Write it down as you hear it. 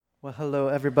Well, hello,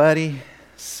 everybody.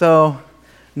 So,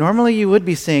 normally you would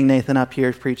be seeing Nathan up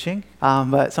here preaching,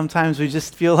 but sometimes we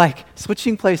just feel like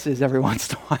switching places every once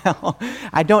in a while.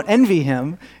 I don't envy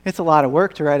him. It's a lot of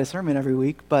work to write a sermon every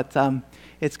week, but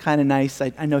it's kind of nice.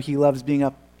 I know he loves being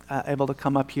able to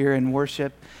come up here and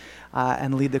worship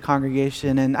and lead the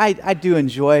congregation, and I do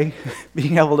enjoy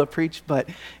being able to preach, but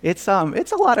it's a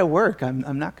lot of work.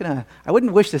 I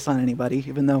wouldn't wish this on anybody,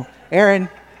 even though Aaron.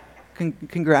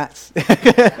 Congrats.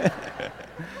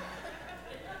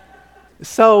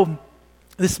 So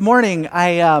this morning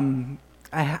I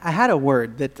had a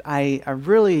word that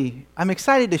I'm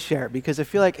excited to share because I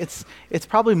feel like it's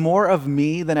probably more of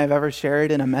me than I've ever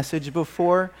shared in a message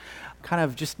before, kind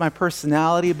of just my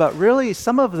personality, but really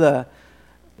some of the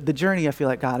journey I feel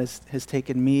like God has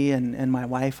taken me and my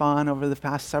wife on over the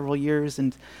past several years,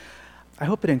 and I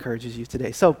hope it encourages you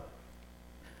today. So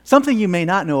something you may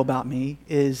not know about me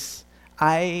is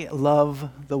I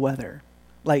love the weather.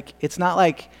 Like, it's not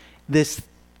like this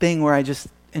thing where I just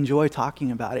enjoy talking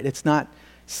about it. It's not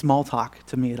small talk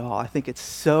to me at all. I think it's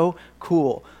so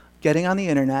cool getting on the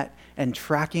internet and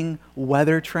tracking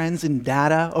weather trends and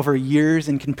data over years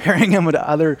and comparing them to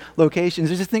other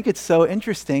locations. I just think it's so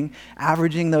interesting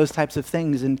averaging those types of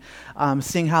things and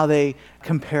seeing how they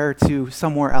compare to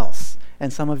somewhere else.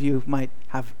 And some of you might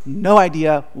have no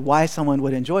idea why someone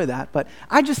would enjoy that, but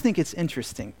I just think it's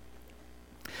interesting.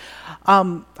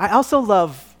 I also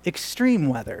love extreme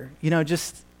weather,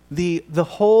 just the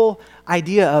whole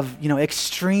idea of,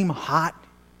 extreme hot,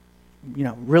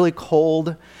 really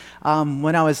cold.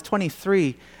 When I was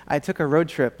 23, I took a road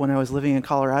trip when I was living in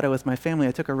Colorado with my family.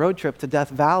 I took a road trip to Death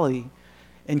Valley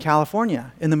in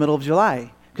California in the middle of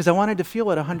July because I wanted to feel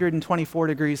what 124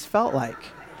 degrees felt like.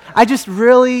 I just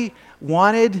really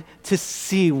wanted to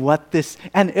see what this,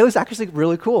 and it was actually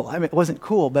really cool. I mean, it wasn't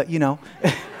cool, but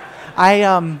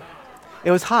it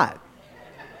was hot.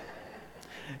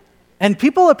 And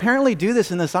people apparently do this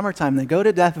in the summertime. They go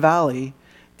to Death Valley,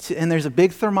 and there's a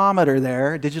big thermometer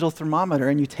there, a digital thermometer,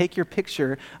 and you take your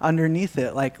picture underneath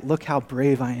it, like, look how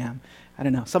brave I am. I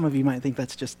don't know. Some of you might think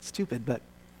that's just stupid, but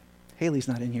Haley's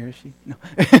not in here, is she? No.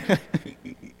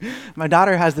 My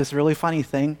daughter has this really funny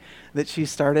thing that she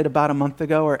started about a month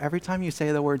ago where every time you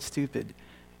say the word stupid,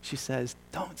 she says,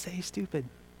 "Don't say stupid."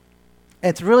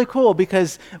 It's really cool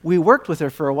because we worked with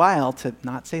her for a while to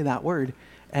not say that word,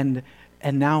 and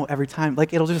now every time,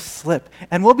 like, it'll just slip.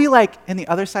 And we'll be like in the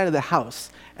other side of the house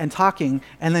and talking,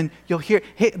 and then you'll hear,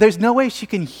 hey, there's no way she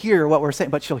can hear what we're saying,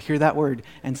 but she'll hear that word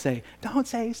and say, "Don't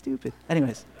say stupid."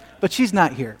 Anyways, but she's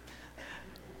not here.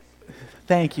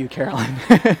 Thank you, Carolyn.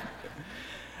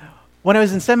 When I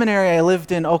was in seminary, I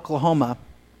lived in Oklahoma,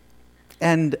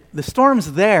 and the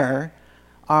storms there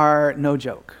are no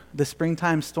joke. The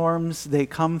springtime storms, they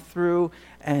come through,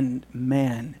 and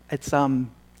man, it's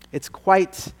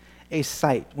quite a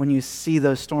sight when you see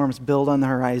those storms build on the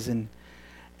horizon,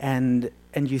 and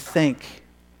you think,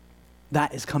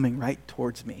 that is coming right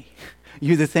towards me.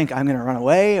 You either think I'm going to run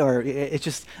away, or it's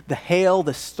just the hail,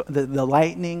 the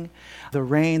lightning, the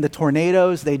rain, the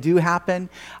tornadoes, they do happen.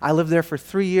 I lived there for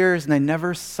 3 years, and I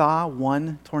never saw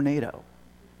one tornado.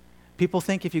 People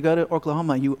think if you go to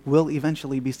Oklahoma, you will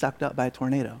eventually be sucked up by a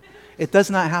tornado. It does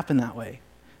not happen that way.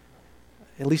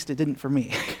 At least it didn't for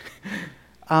me.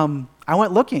 I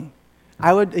went looking.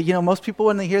 I would, most people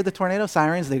when they hear the tornado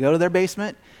sirens, they go to their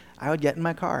basement. I would get in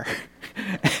my car,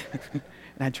 and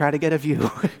I'd try to get a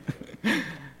view.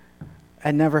 I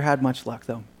never had much luck,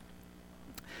 though.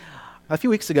 A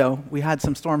few weeks ago, we had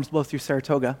some storms blow through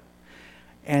Saratoga,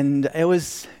 and it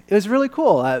was really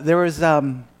cool.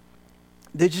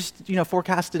 They just,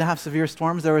 forecasted to have severe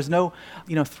storms. There was no,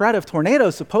 threat of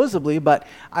tornadoes, supposedly, but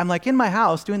I'm like in my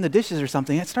house doing the dishes or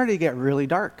something. It started to get really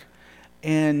dark.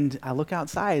 And I look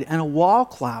outside, and a wall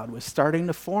cloud was starting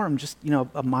to form just,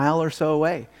 a mile or so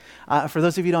away. For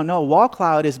those of you who don't know, a wall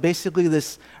cloud is basically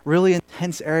this really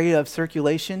intense area of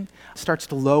circulation, starts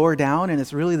to lower down, and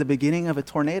it's really the beginning of a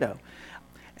tornado.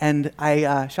 And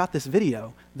I shot this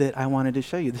video that I wanted to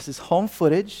show you. This is home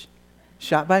footage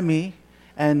shot by me,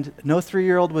 and no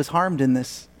 3-year-old was harmed in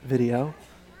this video,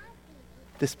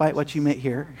 despite what you may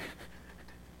hear.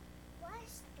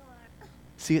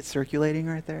 See it circulating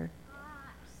right there?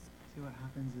 See what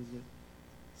happens is it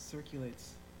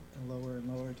circulates lower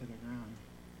and lower to the ground.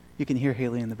 You can hear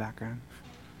Haley in the background.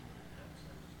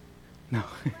 No.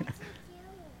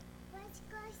 Let's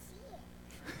go see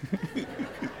it.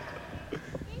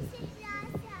 This is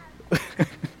awesome.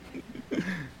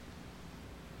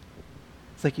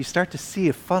 It's like you start to see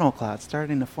a funnel cloud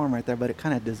starting to form right there, but it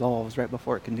kind of dissolves right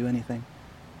before it can do anything.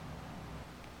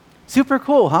 Super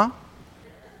cool, huh?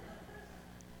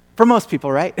 For most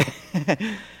people, right?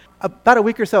 about a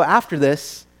week or so after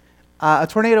this, a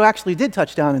tornado actually did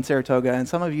touch down in Saratoga, and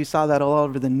some of you saw that all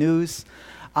over the news.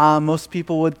 Most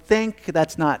people would think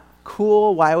that's not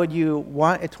cool. Why would you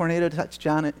want a tornado to touch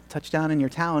down in your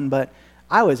town? But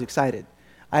I was excited.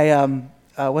 When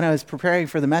I was preparing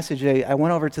for the message, I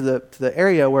went over to the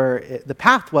area where the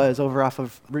path was over off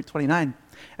of Route 29.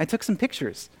 I took some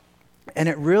pictures, and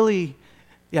it really,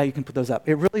 yeah, you can put those up.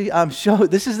 It really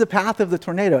showed, this is the path of the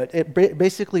tornado. It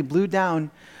basically blew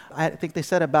down, I think they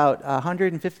said about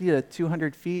 150 to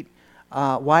 200 feet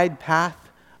wide path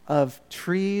of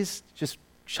trees, just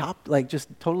chopped, like just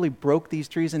totally broke these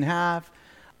trees in half.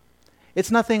 It's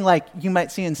nothing like you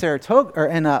might see in Saratoga or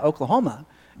in Oklahoma,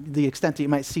 the extent that you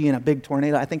might see in a big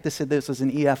tornado. I think they said this was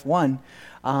an EF1,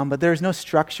 but there's no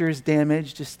structures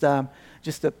damaged, just a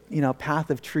path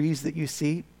of trees that you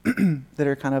see that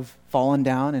are kind of fallen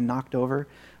down and knocked over.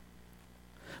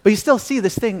 But you still see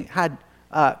this thing had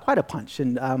quite a punch.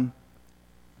 And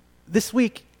this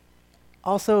week,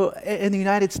 also in the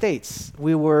United States,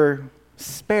 we were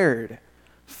spared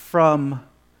from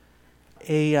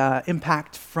a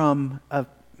impact from a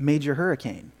major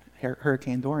hurricane,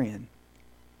 Hurricane Dorian.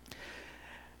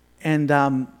 And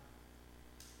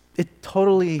it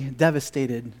totally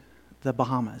devastated the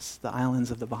Bahamas, the islands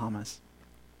of the Bahamas.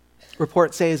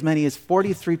 Reports say as many as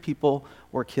 43 people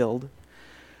were killed,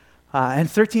 and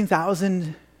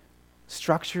 13,000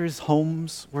 structures,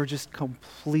 homes were just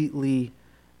completely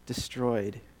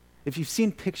destroyed. If you've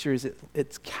seen pictures,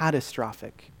 it's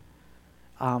catastrophic.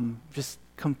 Just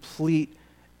complete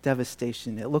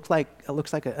devastation. It looks like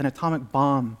an atomic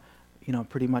bomb,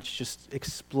 pretty much just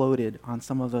exploded on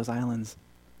some of those islands.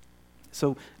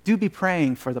 So do be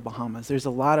praying for the Bahamas. There's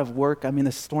a lot of work. I mean,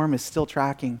 the storm is still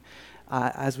tracking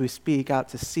as we speak out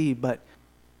to sea, but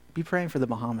be praying for the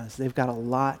Bahamas. They've got a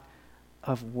lot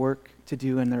of work to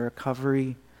do in the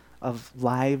recovery of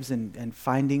lives and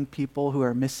finding people who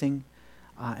are missing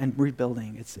and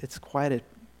rebuilding. It's quite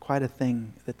a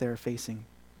thing that they're facing.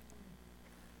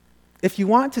 If you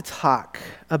want to talk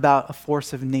about a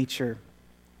force of nature,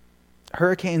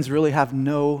 hurricanes really have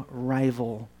no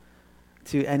rival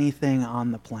to anything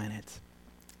on the planet.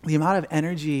 The amount of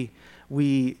energy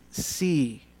we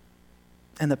see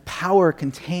and the power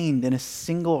contained in a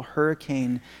single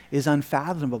hurricane is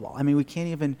unfathomable. I mean, we can't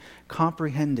even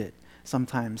comprehend it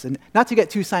sometimes. And not to get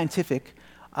too scientific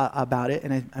about it,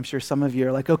 and I'm sure some of you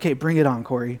are like, okay, bring it on,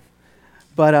 Corey.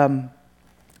 But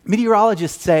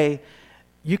meteorologists say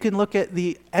you can look at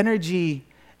the energy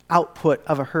output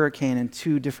of a hurricane in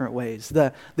two different ways.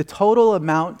 The total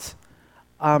amount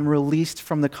released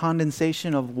from the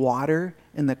condensation of water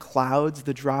in the clouds,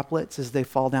 the droplets as they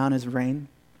fall down as rain,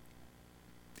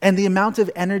 and the amount of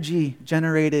energy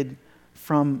generated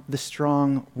from the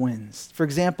strong winds. For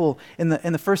example, in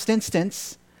the first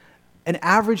instance, an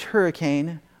average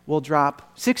hurricane will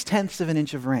drop 0.6 of an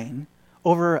inch of rain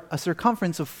over a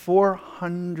circumference of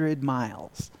 400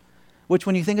 miles, which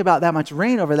when you think about that much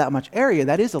rain over that much area,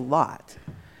 that is a lot.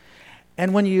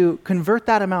 And when you convert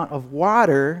that amount of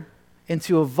water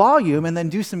into a volume and then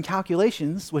do some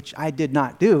calculations, which I did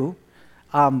not do,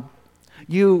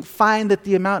 you find that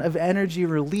the amount of energy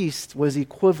released was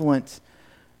equivalent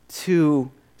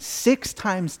to 6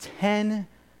 times 10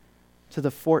 to the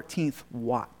 14th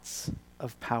watts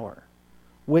of power,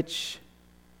 which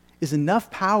is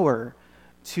enough power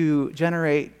to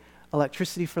generate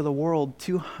electricity for the world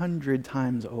 200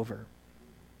 times over.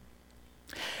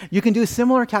 You can do a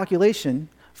similar calculation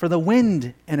for the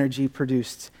wind energy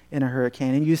produced in a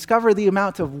hurricane, and you discover the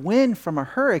amount of wind from a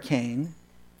hurricane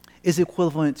is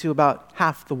equivalent to about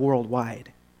half the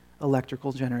worldwide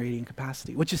electrical generating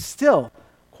capacity, which is still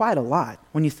quite a lot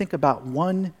when you think about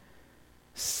one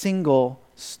single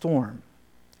storm.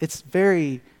 It's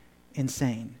very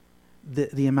insane,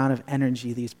 the amount of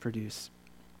energy these produce.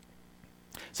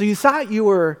 So you thought you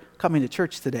were coming to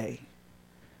church today,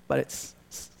 but it's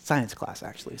science class,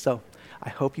 actually. So I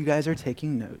hope you guys are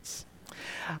taking notes.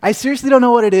 I seriously don't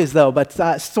know what it is, though,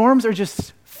 but storms are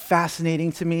just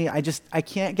fascinating to me. I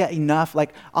can't get enough.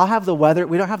 Like, I'll have the weather.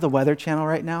 We don't have the Weather Channel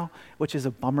right now, which is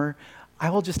a bummer. I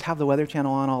will just have the Weather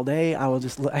Channel on all day. I will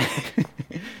just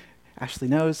Ashley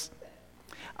knows.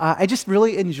 I just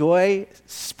really enjoy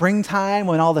springtime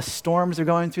when all the storms are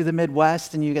going through the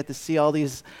Midwest and you get to see all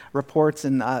these reports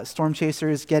and storm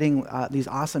chasers getting these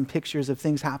awesome pictures of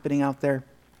things happening out there.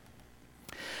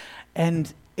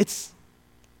 And it's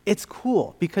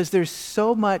cool because there's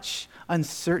so much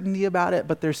uncertainty about it,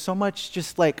 but there's so much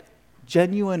just like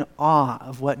genuine awe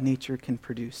of what nature can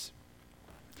produce.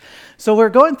 So we're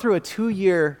going through a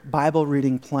 2-year Bible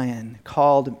reading plan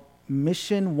called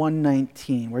Mission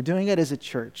 119. We're doing it as a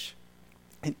church.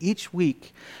 And each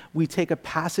week, we take a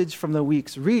passage from the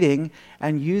week's reading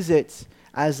and use it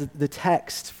as the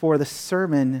text for the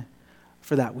sermon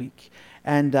for that week.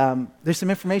 And there's some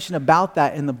information about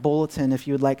that in the bulletin if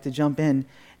you would like to jump in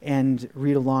and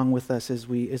read along with us as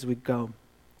we go.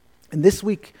 And this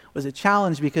week was a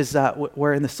challenge because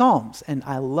we're in the Psalms, and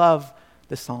I love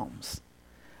the Psalms.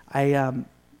 I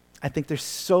think there's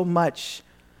so much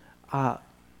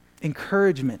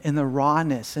encouragement in the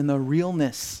rawness and the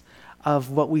realness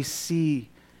of what we see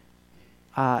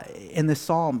in the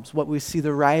Psalms, what we see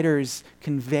the writers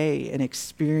convey and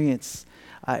experience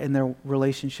in their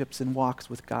relationships and walks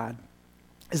with God.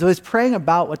 As I was praying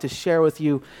about what to share with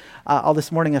you all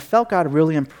this morning, I felt God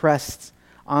really impressed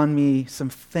on me some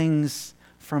things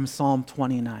from Psalm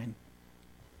 29.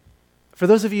 For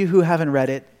those of you who haven't read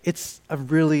it, it's a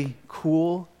really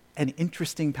cool and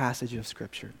interesting passage of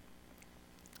Scripture.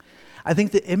 I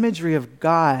think the imagery of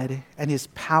God and his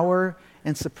power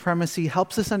and supremacy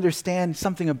helps us understand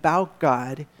something about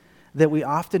God that we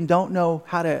often don't know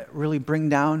how to really bring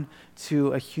down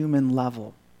to a human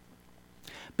level.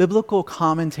 Biblical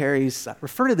commentaries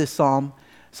refer to this psalm,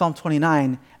 Psalm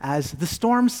 29, as the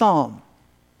storm psalm.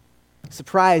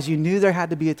 Surprise, you knew there had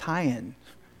to be a tie-in.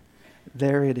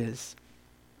 There it is.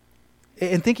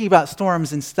 In thinking about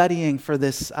storms and studying for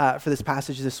this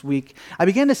passage this week, I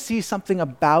began to see something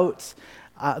about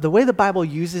the way the Bible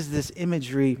uses this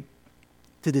imagery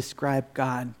to describe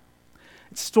God.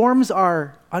 Storms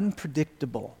are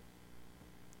unpredictable.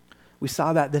 We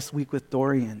saw that this week with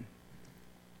Dorian.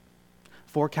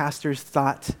 Forecasters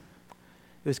thought it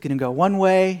was going to go one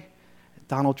way.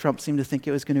 Donald Trump seemed to think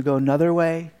it was going to go another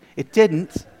way. It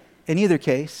didn't. In either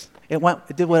case, it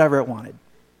did whatever it wanted.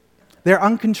 They're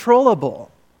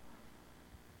uncontrollable.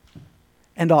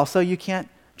 And also, you can't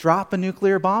drop a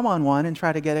nuclear bomb on one and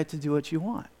try to get it to do what you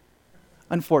want,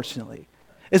 unfortunately.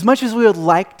 As much as we would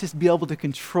like to be able to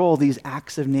control these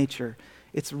acts of nature,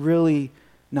 it's really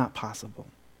not possible.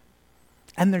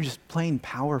 And they're just plain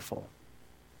powerful.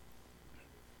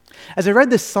 As I read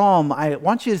this psalm, I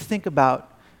want you to think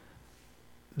about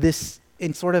this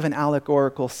in sort of an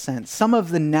allegorical sense. Some of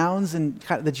the nouns and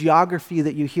kind of the geography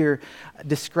that you hear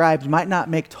described might not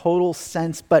make total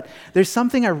sense, but there's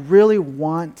something I really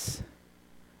want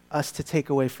us to take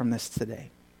away from this today.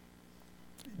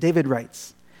 David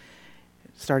writes,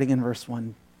 starting in verse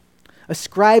 1,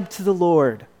 "Ascribe to the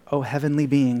Lord, O heavenly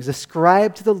beings.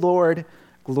 Ascribe to the Lord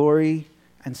glory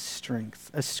and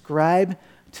strength. Ascribe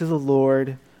to the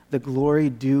Lord the glory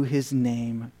due his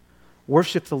name.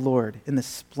 Worship the Lord in the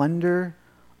splendor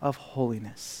of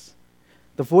holiness.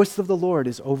 The voice of the Lord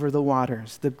is over the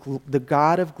waters. The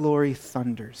God of glory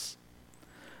thunders.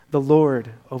 The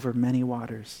Lord over many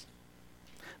waters.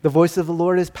 The voice of the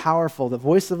Lord is powerful. The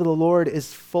voice of the Lord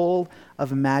is full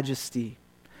of majesty.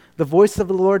 The voice of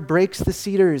the Lord breaks the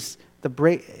cedars.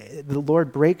 The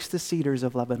Lord breaks the cedars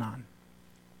of Lebanon.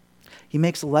 He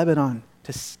makes Lebanon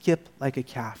to skip like a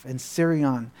calf, and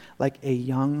Sirion like a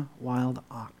young wild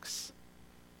ox."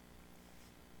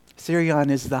 Sirion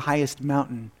is the highest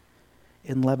mountain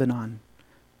in Lebanon.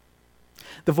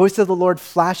 The voice of the Lord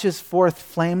flashes forth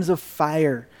flames of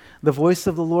fire. The voice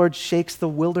of the Lord shakes the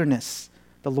wilderness.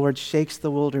 The Lord shakes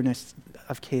the wilderness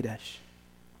of Kadesh.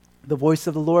 The voice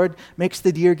of the Lord makes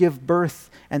the deer give birth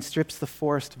and strips the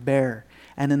forest bare.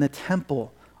 And in the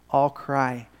temple all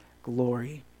cry,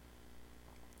 "Glory."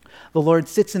 The Lord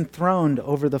sits enthroned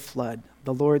over the flood.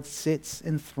 The Lord sits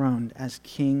enthroned as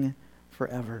king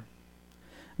forever.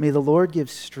 May the Lord give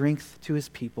strength to his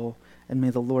people, and may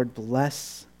the Lord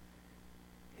bless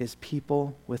his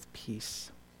people with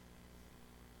peace.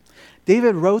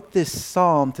 David wrote this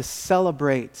psalm to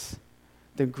celebrate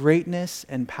the greatness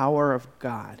and power of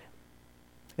God.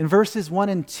 In verses 1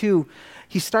 and 2,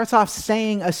 he starts off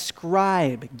saying,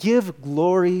 "Ascribe, give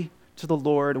glory to the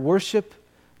Lord, worship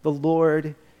the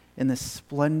Lord in the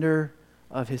splendor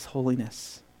of his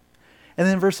holiness." And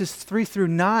then verses 3 through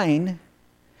 9,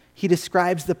 he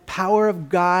describes the power of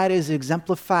God as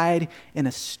exemplified in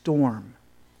a storm.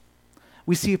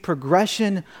 We see a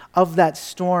progression of that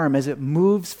storm as it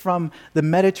moves from the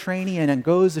Mediterranean and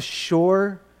goes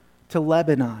ashore to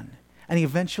Lebanon, and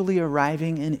eventually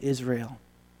arriving in Israel.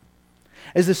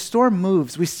 As the storm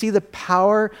moves, we see the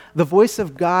power, the voice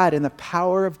of God and the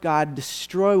power of God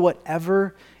destroy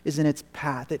whatever is in its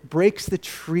path. It breaks the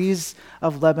trees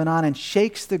of Lebanon and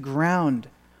shakes the ground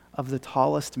of the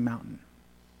tallest mountain.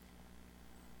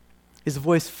 His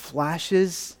voice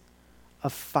flashes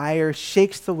of fire,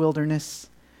 shakes the wilderness,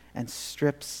 and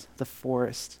strips the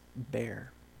forest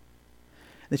bare.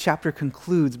 The chapter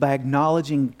concludes by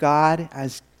acknowledging God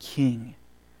as king.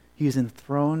 He is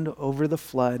enthroned over the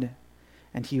flood,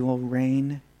 and he will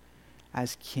reign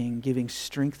as king, giving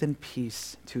strength and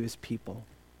peace to his people.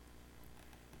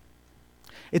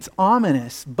 It's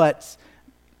ominous, but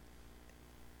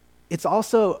it's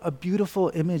also a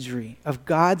beautiful imagery of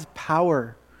God's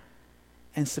power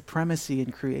and supremacy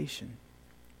in creation.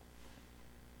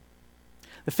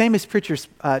 The famous preacher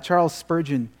Charles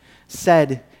Spurgeon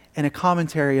said in a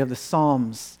commentary of the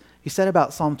Psalms, he said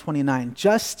about Psalm 29,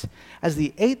 just as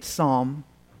the 8th Psalm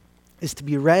is to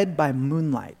be read by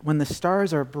moonlight, when the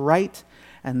stars are bright,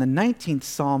 and the 19th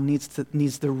Psalm needs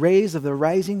the rays of the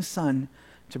rising sun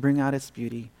to bring out its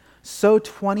beauty, so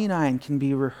 29 can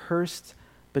be rehearsed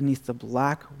beneath the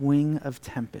black wing of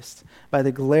tempest, by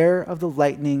the glare of the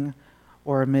lightning,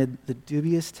 or amid the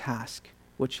dubious task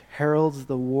which heralds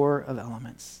the war of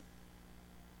elements.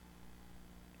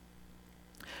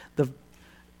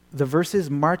 The verses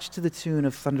march to the tune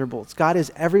of thunderbolts. God is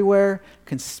everywhere,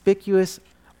 conspicuous,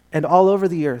 and all over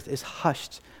the earth is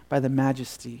hushed by the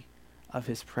majesty of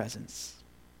his presence.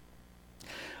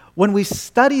 When we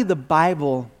study the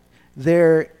Bible,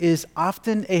 there is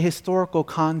often a historical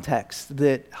context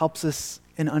that helps us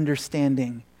in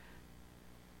understanding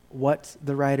what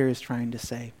the writer is trying to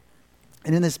say.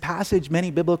 And in this passage,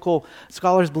 many biblical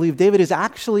scholars believe David is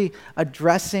actually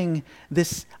addressing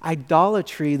this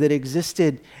idolatry that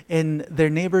existed in their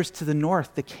neighbors to the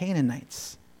north, the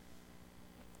Canaanites.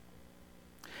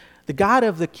 The god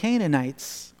of the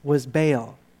Canaanites was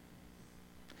Baal,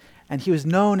 and he was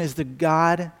known as the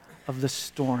god of the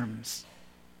storms.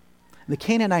 The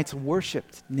Canaanites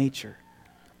worshipped nature.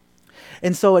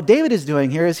 And so what David is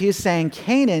doing here is he is saying,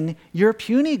 Canaan, your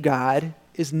puny god,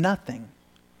 is nothing.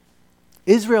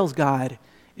 Israel's God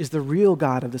is the real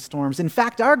God of the storms. In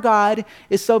fact, our God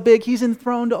is so big, he's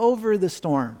enthroned over the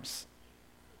storms.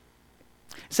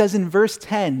 It says in verse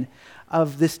 10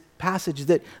 of this passage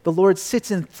that the Lord sits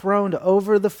enthroned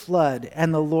over the flood,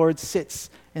 and the Lord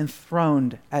sits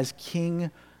enthroned as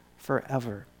king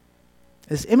forever.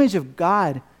 This image of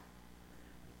God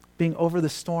being over the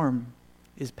storm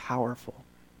is powerful.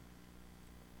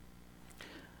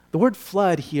 The word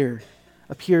flood here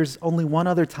appears only one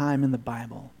other time in the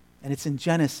Bible, and it's in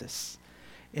Genesis,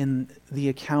 in the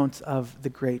account of the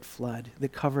great flood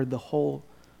that covered the whole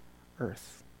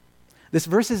earth. This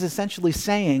verse is essentially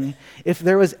saying, if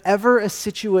there was ever a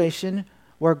situation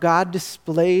where God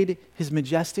displayed his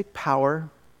majestic power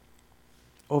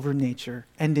over nature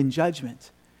and in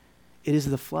judgment, it is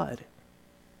the flood.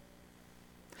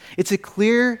 It's a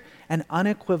clear and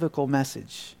unequivocal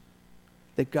message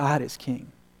that God is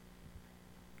king.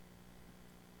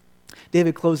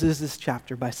 David closes this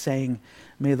chapter by saying,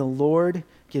 may the Lord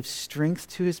give strength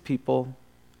to his people.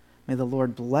 May the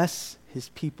Lord bless his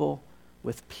people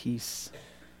with peace.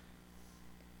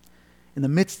 In the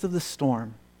midst of the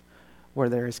storm, where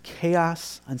there is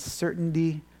chaos,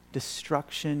 uncertainty,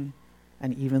 destruction,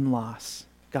 and even loss,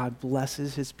 God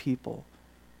blesses his people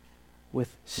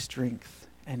with strength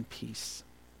and peace.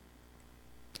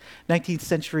 19th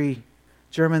century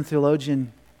German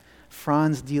theologian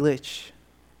Franz Delitzsch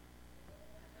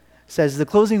says the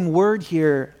closing word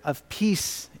here of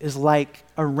peace is like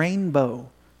a rainbow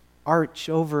arch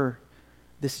over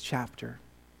this chapter.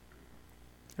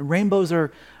 And rainbows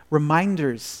are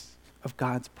reminders of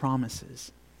God's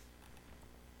promises.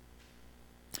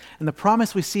 And the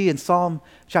promise we see in Psalm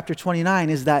chapter 29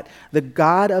 is that the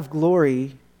God of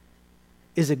glory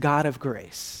is a God of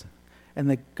grace, and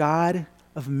the God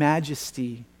of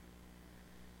majesty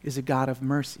is a God of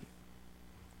mercy.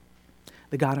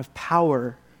 The God of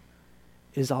power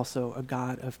is also a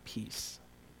God of peace.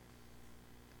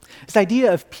 This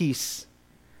idea of peace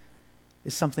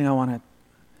is something I want to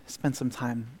spend some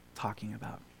time talking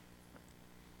about.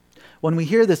 When we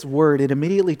hear this word, it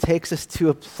immediately takes us to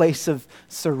a place of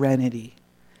serenity.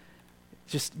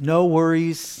 Just no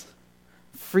worries,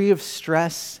 free of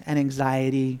stress and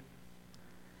anxiety.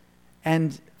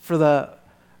 And for the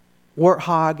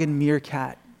warthog and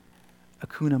meerkat,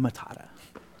 Hakuna Matata,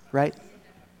 right?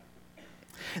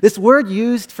 This word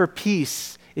used for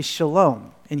peace is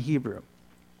shalom in Hebrew.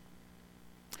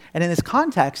 And in this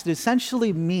context, it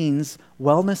essentially means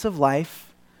wellness of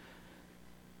life,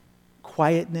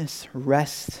 quietness,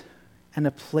 rest, and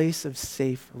a place of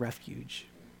safe refuge.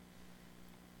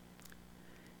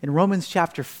 In Romans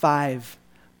chapter 5,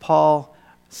 Paul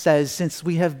says, since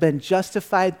we have been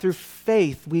justified through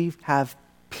faith, we have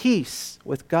peace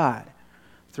with God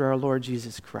through our Lord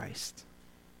Jesus Christ.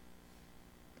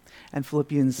 And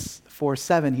Philippians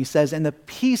 4:7, he says, and the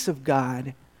peace of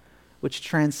God, which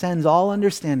transcends all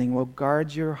understanding, will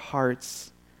guard your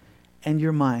hearts and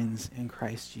your minds in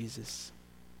Christ Jesus.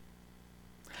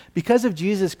 Because of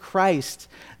Jesus Christ,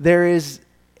 there is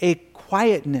a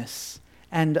quietness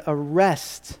and a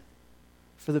rest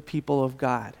for the people of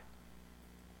God,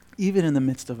 even in the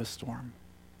midst of a storm.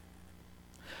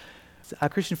 A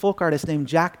Christian folk artist named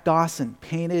Jack Dawson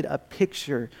painted a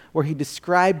picture where he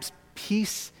describes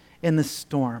peace in the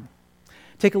storm.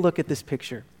 Take a look at this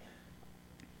picture.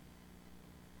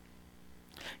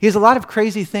 He has a lot of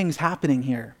crazy things happening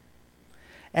here.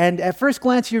 And at first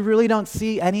glance, you really don't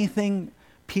see anything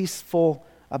peaceful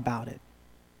about it.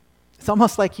 It's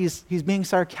almost like he's being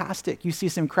sarcastic. You see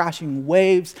some crashing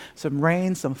waves, some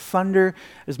rain, some thunder.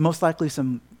 There's most likely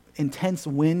some intense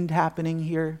wind happening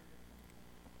here.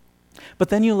 But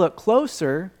then you look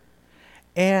closer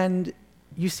and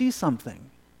you see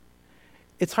something.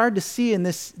 It's hard to see in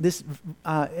this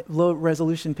low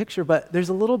resolution picture, but there's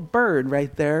a little bird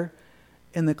right there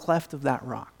in the cleft of that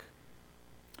rock,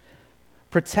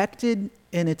 protected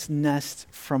in its nest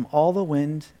from all the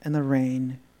wind and the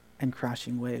rain and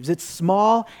crashing waves. It's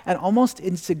small and almost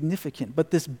insignificant,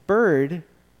 but for this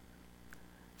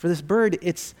bird,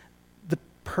 it's the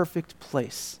perfect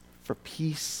place for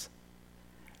peace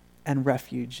and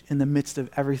refuge in the midst of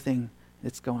everything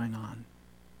that's going on.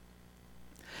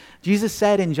 Jesus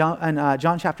said in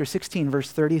John chapter 16,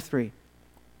 verse 33,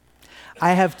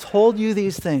 I have told you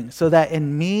these things so that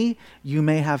in me you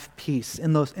may have peace.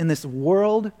 In this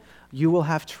world you will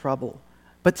have trouble,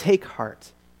 but take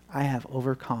heart, I have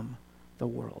overcome the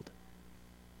world.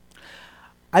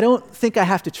 I don't think I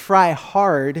have to try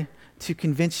hard to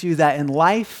convince you that in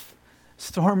life,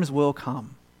 storms will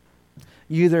come.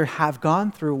 You either have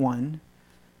gone through one,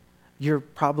 you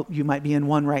might be in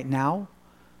one right now,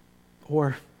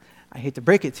 or I hate to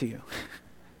break it to you,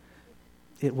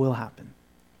 it will happen.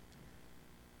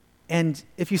 And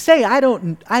if you say, I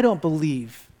don't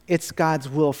believe it's God's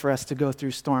will for us to go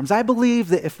through storms. I believe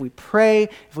that if we pray,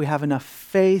 if we have enough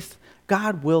faith,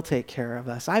 God will take care of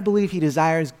us. I believe he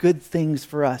desires good things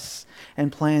for us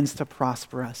and plans to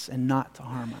prosper us and not to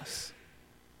harm us.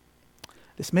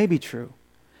 This may be true,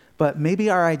 but maybe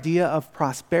our idea of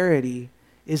prosperity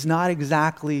is not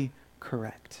exactly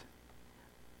correct.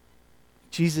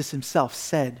 Jesus himself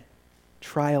said,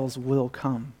 trials will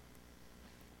come.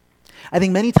 I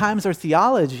think many times our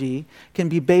theology can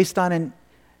be based on an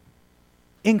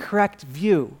incorrect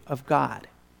view of God,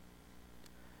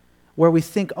 where we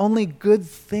think only good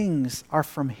things are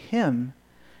from him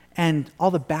and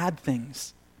all the bad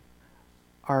things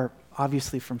are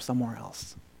obviously from somewhere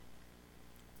else.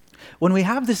 When we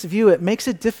have this view, it makes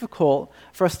it difficult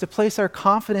for us to place our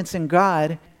confidence in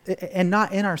God and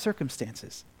not in our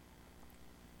circumstances.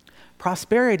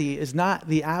 Prosperity is not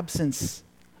the absence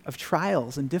of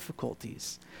trials and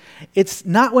difficulties. It's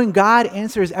not when God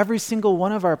answers every single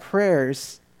one of our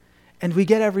prayers and we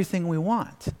get everything we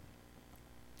want.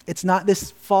 It's not this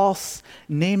false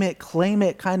name it, claim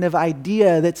it kind of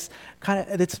idea that's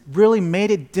really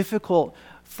made it difficult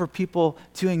for people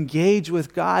to engage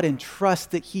with God and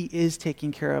trust that he is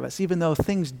taking care of us, even though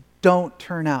things don't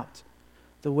turn out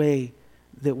the way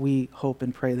that we hope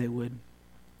and pray they would.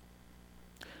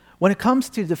 When it comes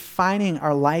to defining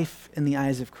our life in the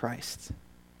eyes of Christ,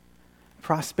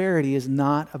 prosperity is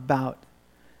not about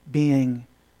being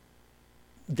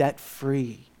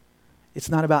debt-free. It's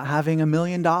not about having $1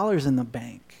 million in the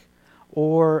bank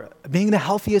or being the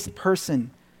healthiest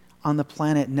person on the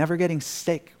planet, never getting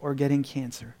sick or getting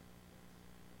cancer.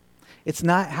 It's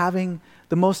not having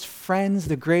the most friends,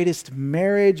 the greatest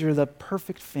marriage, or the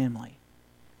perfect family.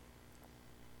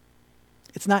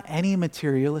 It's not any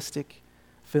materialistic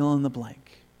fill in the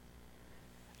blank.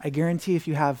 I guarantee if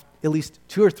you have at least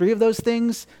 2 or 3 of those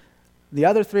things, the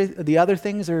other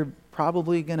things are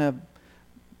probably going to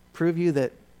prove you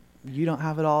that you don't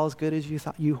have it all as good as you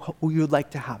thought you would like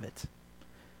to have it.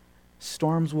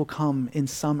 Storms will come in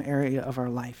some area of our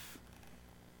life.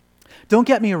 Don't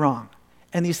get me wrong.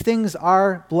 And these things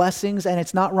are blessings, and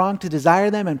it's not wrong to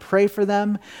desire them and pray for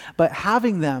them, but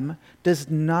having them does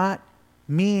not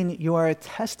mean you are a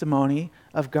testimony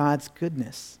of God's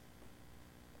goodness.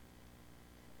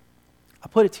 I'll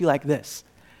put it to you like this.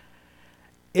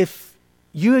 If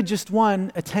you had just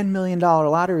won a $10 million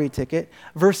lottery ticket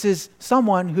versus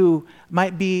someone who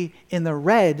might be in the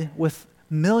red with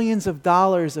millions of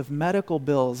dollars of medical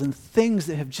bills and things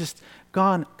that have just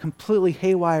gone completely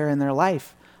haywire in their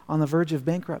life on the verge of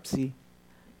bankruptcy,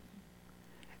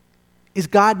 is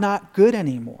God not good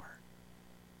anymore?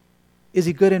 Is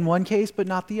he good in one case but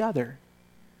not the other?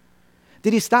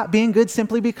 Did he stop being good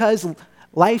simply because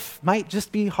life might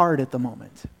just be hard at the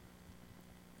moment?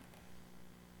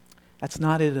 That's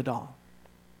not it at all.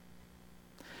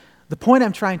 The point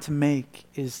I'm trying to make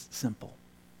is simple.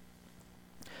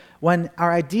 When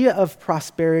our idea of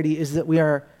prosperity is that we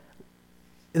are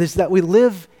is that we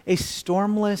live a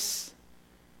stormless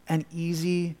and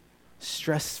easy,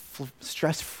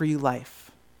 stress-free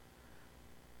life.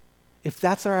 If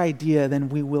that's our idea, then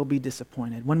we will be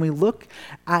disappointed. When we look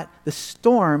at the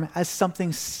storm as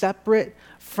something separate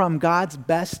from God's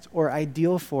best or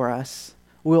ideal for us,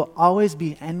 we'll always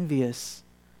be envious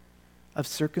of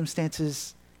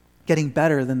circumstances getting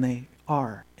better than they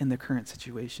are in the current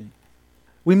situation.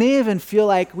 We may even feel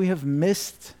like we have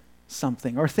missed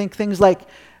something, or think things like,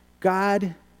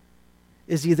 God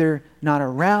is either not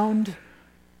around,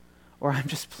 or I'm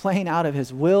just playing out of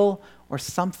his will, or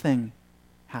something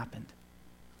happened.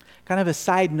 Kind of a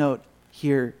side note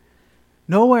here.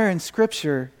 Nowhere in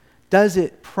Scripture does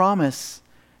it promise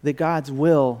that God's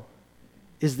will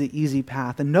is the easy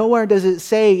path. And nowhere does it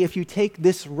say if you take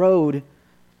this road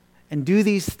and do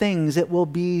these things, it will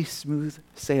be smooth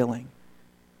sailing.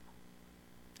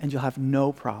 And you'll have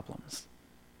no problems.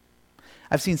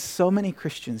 I've seen so many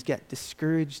Christians get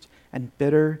discouraged and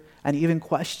bitter and even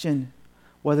question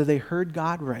whether they heard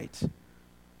God right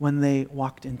when they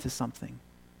walked into something,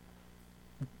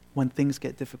 when things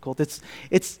get difficult.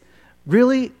 It's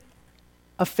really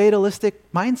a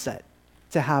fatalistic mindset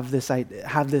to have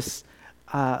this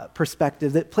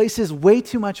perspective that places way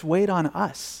too much weight on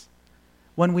us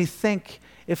when we think,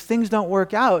 if things don't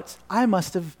work out, I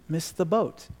must have missed the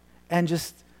boat and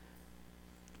just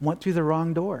went through the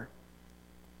wrong door.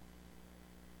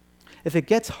 If it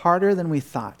gets harder than we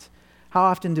thought, how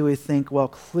often do we think, well,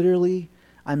 clearly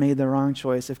I made the wrong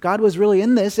choice. If God was really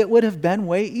in this, it would have been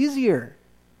way easier.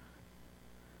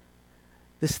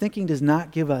 This thinking does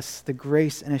not give us the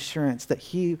grace and assurance that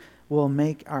he will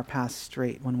make our path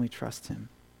straight when we trust him.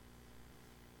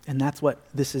 And that's what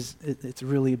it's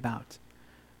really about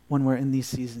when we're in these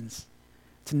seasons.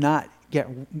 To not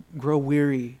grow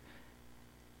weary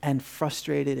and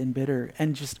frustrated and bitter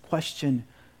and just question,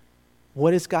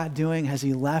 what is God doing? Has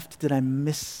he left? Did I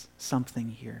miss something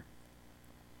here?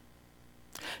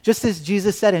 Just as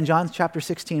Jesus said in John chapter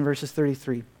 16, verses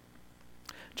 33,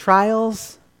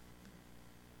 trials,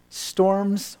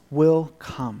 storms will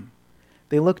come.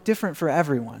 They look different for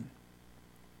everyone.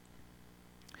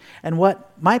 And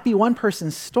what might be one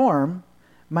person's storm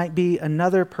might be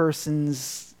another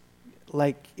person's,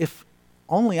 like, if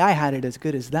only I had it as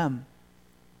good as them.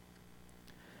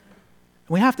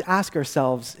 We have to ask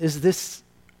ourselves, is this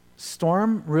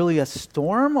storm really a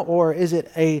storm, or is it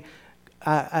a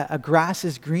grass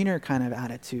is greener kind of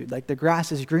attitude? Like the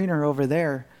grass is greener over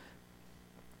there.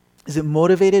 Is it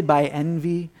motivated by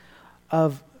envy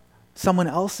of someone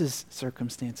else's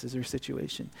circumstances or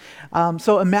situation?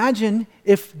 So imagine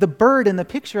if the bird in the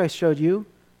picture I showed you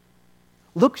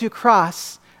looked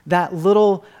across that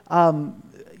little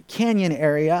canyon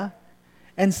area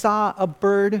and saw a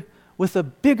bird with a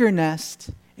bigger nest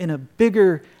in a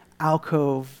bigger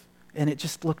alcove, and it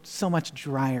just looked so much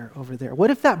drier over there.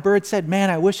 What if that bird said, man,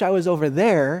 I wish I was over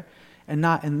there and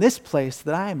not in this place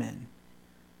that I'm in?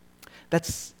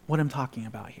 That's what I'm talking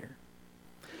about here.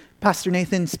 Pastor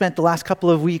Nathan spent the last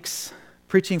couple of weeks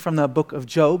preaching from the book of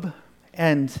Job,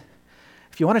 and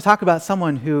if you want to talk about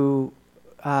someone who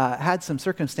had some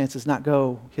circumstances not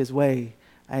go his way,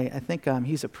 I think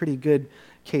he's a pretty good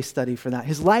case study for that.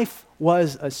 His life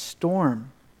was a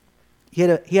storm. He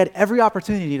had every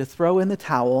opportunity to throw in the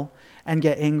towel and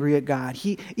get angry at God.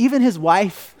 Even his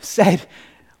wife said,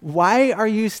 why are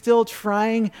you still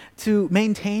trying to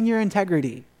maintain your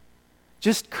integrity?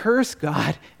 Just curse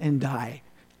God and die.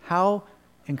 How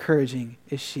encouraging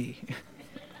is she?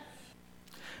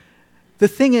 The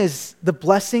thing is, the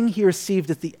blessing he received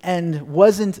at the end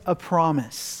wasn't a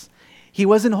promise. He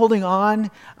wasn't holding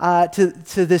on to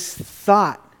this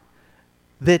thought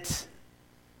that,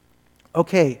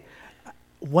 okay,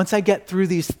 once I get through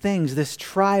these things, this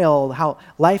trial, how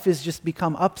life has just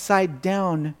become upside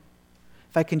down,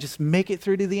 if I can just make it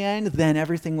through to the end, then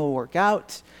everything will work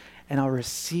out and I'll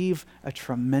receive a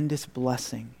tremendous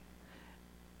blessing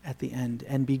at the end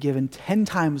and be given 10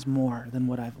 times more than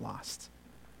what I've lost.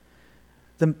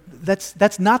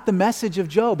 That's not the message of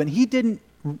Job, and he didn't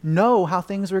know how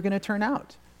things were going to turn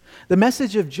out. The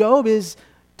message of Job is,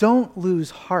 don't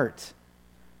lose heart.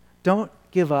 Don't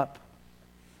give up.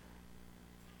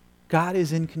 God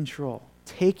is in control.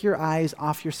 Take your eyes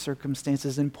off your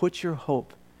circumstances and put your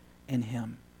hope in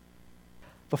him.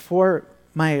 Before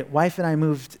my wife and I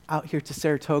moved out here to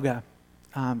Saratoga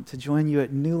to join you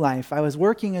at New Life, I was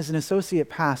working as an associate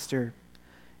pastor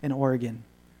in Oregon.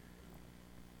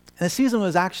 And the season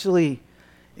was actually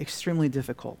extremely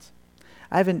difficult.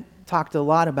 I haven't talked a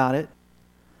lot about it,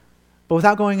 but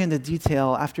without going into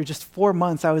detail, after just 4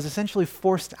 months, I was essentially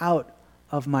forced out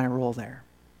of my role there.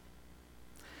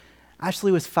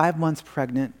 Ashley was 5 months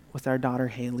pregnant with our daughter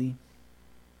Haley.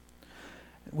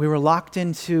 We were locked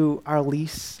into our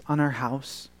lease on our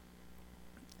house.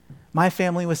 My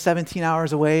family was 17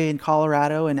 hours away in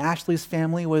Colorado, and Ashley's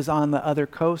family was on the other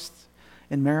coast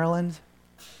in Maryland.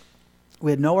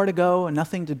 We had nowhere to go and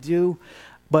nothing to do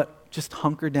but just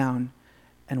hunker down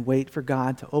and wait for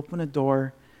God to open a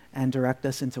door and direct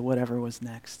us into whatever was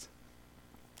next.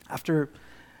 After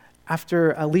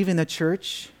leaving the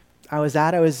church I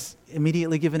was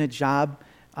immediately given a job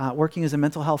working as a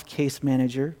mental health case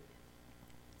manager.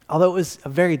 Although it was a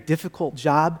very difficult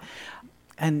job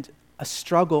and a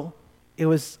struggle, it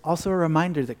was also a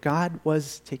reminder that God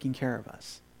was taking care of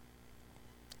us.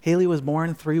 Haley was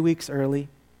born 3 weeks early,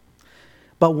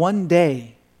 but one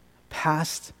day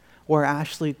passed where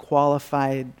Ashley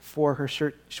qualified for her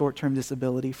short-term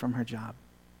disability from her job.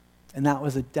 And that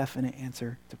was a definite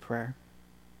answer to prayer.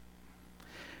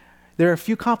 There are a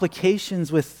few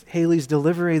complications with Haley's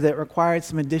delivery that required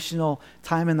some additional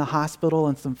time in the hospital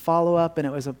and some follow-up, and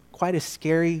it was quite a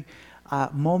scary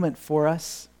moment for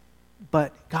us.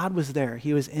 But God was there.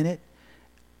 He was in it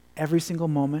every single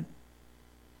moment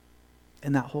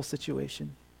in that whole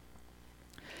situation.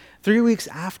 3 weeks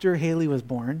after Haley was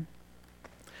born,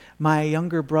 my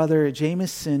younger brother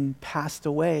Jameson passed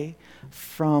away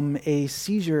from a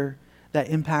seizure that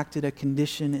impacted a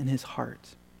condition in his heart.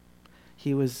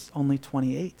 He was only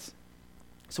 28.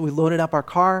 So we loaded up our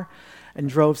car and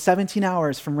drove 17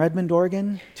 hours from Redmond,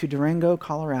 Oregon to Durango,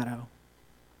 Colorado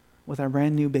with our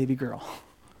brand new baby girl.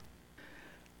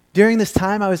 During this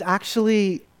time, I was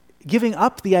actually giving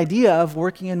up the idea of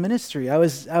working in ministry. I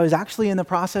was actually in the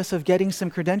process of getting some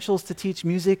credentials to teach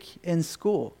music in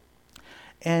school.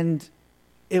 And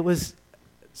it was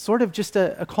sort of just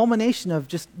a culmination of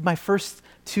just my first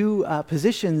two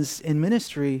positions in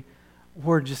ministry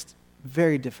were just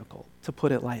very difficult, to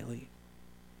put it lightly.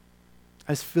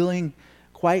 I was feeling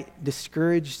quite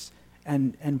discouraged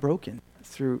and broken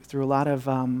through a lot of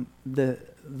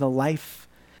the life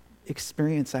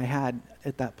experience I had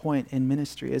at that point in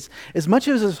ministry. As much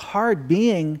as it was hard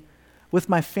being with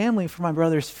my family for my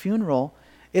brother's funeral,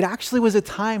 it actually was a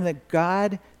time that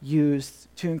God used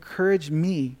to encourage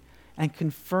me and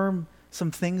confirm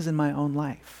some things in my own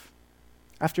life.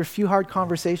 After a few hard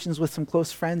conversations with some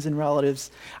close friends and relatives,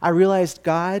 I realized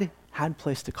God had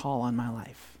placed a call on my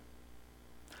life.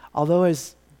 Although I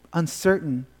was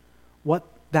uncertain what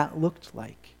that looked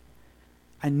like,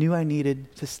 I knew I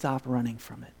needed to stop running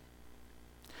from it.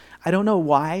 I don't know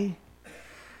why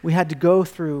we had to go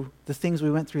through the things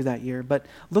we went through that year, but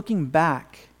looking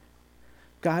back,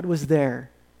 God was there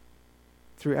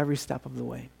through every step of the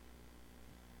way.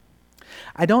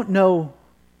 I don't know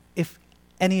if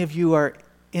any of you are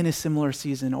in a similar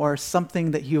season or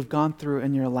something that you have gone through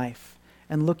in your life,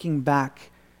 and looking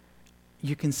back,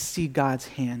 you can see God's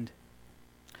hand.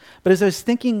 But as I was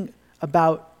thinking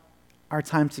about our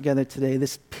time together today,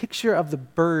 this picture of the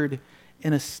bird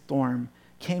in a storm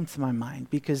came to my mind,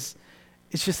 because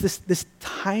it's just this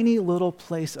tiny little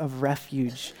place of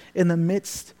refuge in the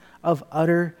midst of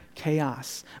utter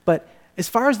chaos. But as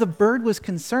far as the bird was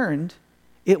concerned,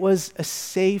 it was a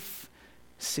safe,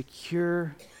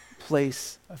 secure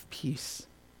place of peace.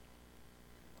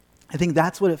 I think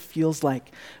that's what it feels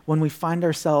like when we find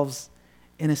ourselves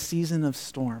in a season of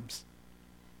storms.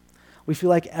 We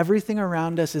feel like everything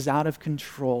around us is out of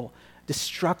control,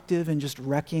 destructive, and just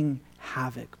wreaking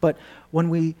havoc. But when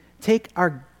we take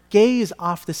our gaze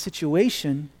off the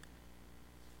situation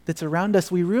that's around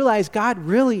us, we realize God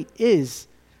really is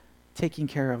taking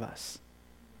care of us,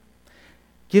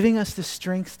 giving us the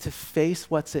strength to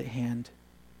face what's at hand,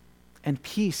 and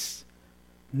peace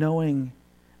knowing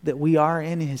that we are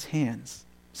in His hands,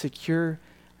 secure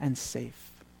and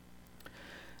safe.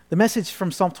 The message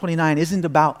from Psalm 29 isn't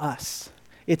about us.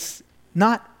 It's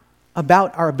not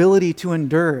about our ability to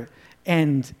endure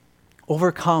and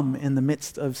overcome in the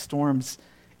midst of storms.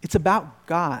 It's about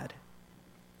God,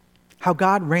 how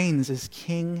God reigns as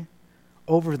King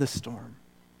over the storm.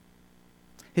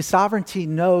 His sovereignty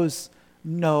knows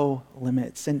no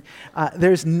limits, and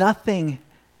there's nothing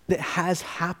that has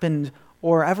happened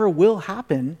or ever will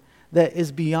happen that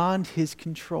is beyond His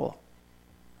control.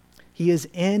 He is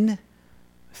in,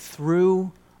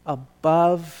 through,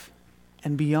 above,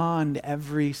 and beyond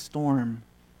every storm,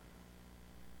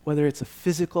 whether it's a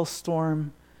physical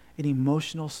storm, an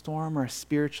emotional storm, or a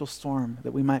spiritual storm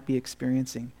that we might be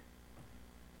experiencing.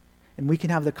 And we can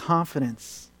have the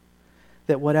confidence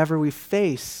that whatever we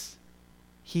face,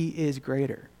 He is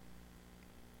greater.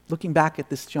 Looking back at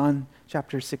this John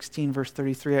chapter 16, verse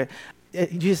 33,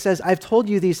 Jesus says, I've told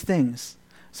you these things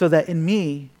so that in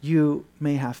me you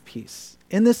may have peace.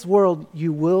 In this world,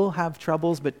 you will have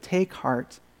troubles, but take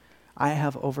heart. I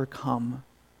have overcome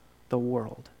the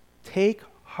world. Take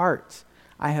heart.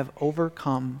 I have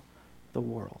overcome the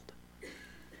world.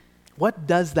 What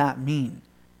does that mean,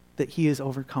 that he has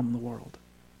overcome the world?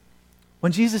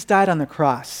 When Jesus died on the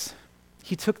cross,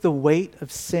 he took the weight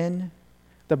of sin,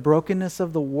 the brokenness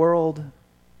of the world,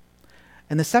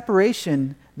 and the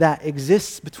separation that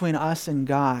exists between us and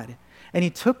God. And he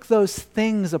took those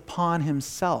things upon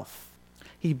himself.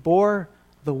 He bore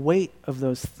the weight of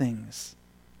those things,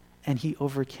 and he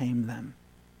overcame them.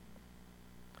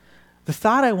 The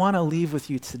thought I want to leave with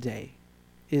you today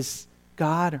is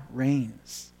God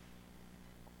reigns.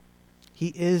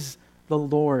 He is the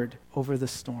Lord over the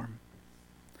storm.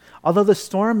 Although the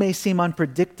storm may seem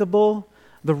unpredictable,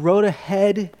 the road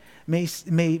ahead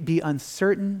may be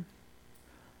uncertain,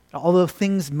 although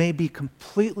things may be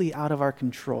completely out of our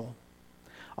control,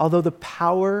 although the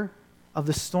power of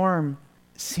the storm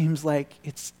seems like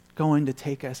it's going to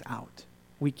take us out,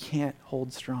 we can't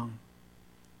hold strong.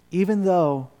 Even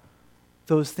though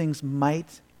those things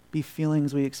might be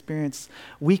feelings we experience,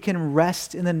 we can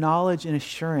rest in the knowledge and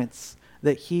assurance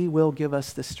that he will give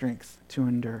us the strength to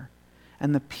endure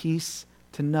and the peace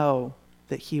to know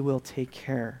that he will take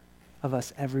care of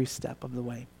us every step of the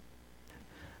way.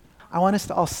 I want us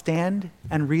to all stand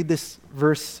and read this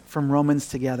verse from Romans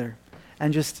together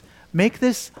and just make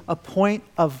this a point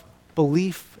of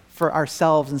belief for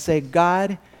ourselves and say,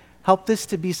 God, help this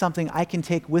to be something I can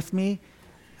take with me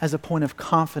as a point of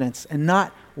confidence and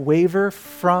not waver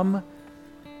from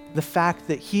the fact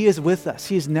that he is with us.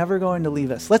 He is never going to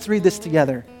leave us. Let's read this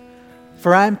together.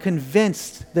 For I am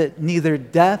convinced that neither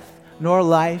death nor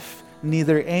life,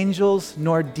 neither angels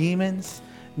nor demons,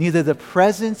 neither the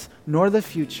present nor the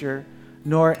future,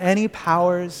 nor any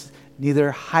powers,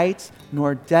 neither height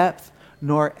nor depth,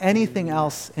 nor anything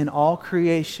else in all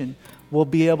creation will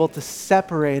be able to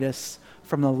separate us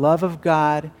from the love of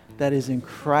God that is in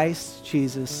Christ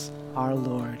Jesus our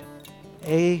Lord.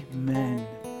 Amen.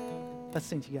 Let's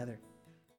sing together.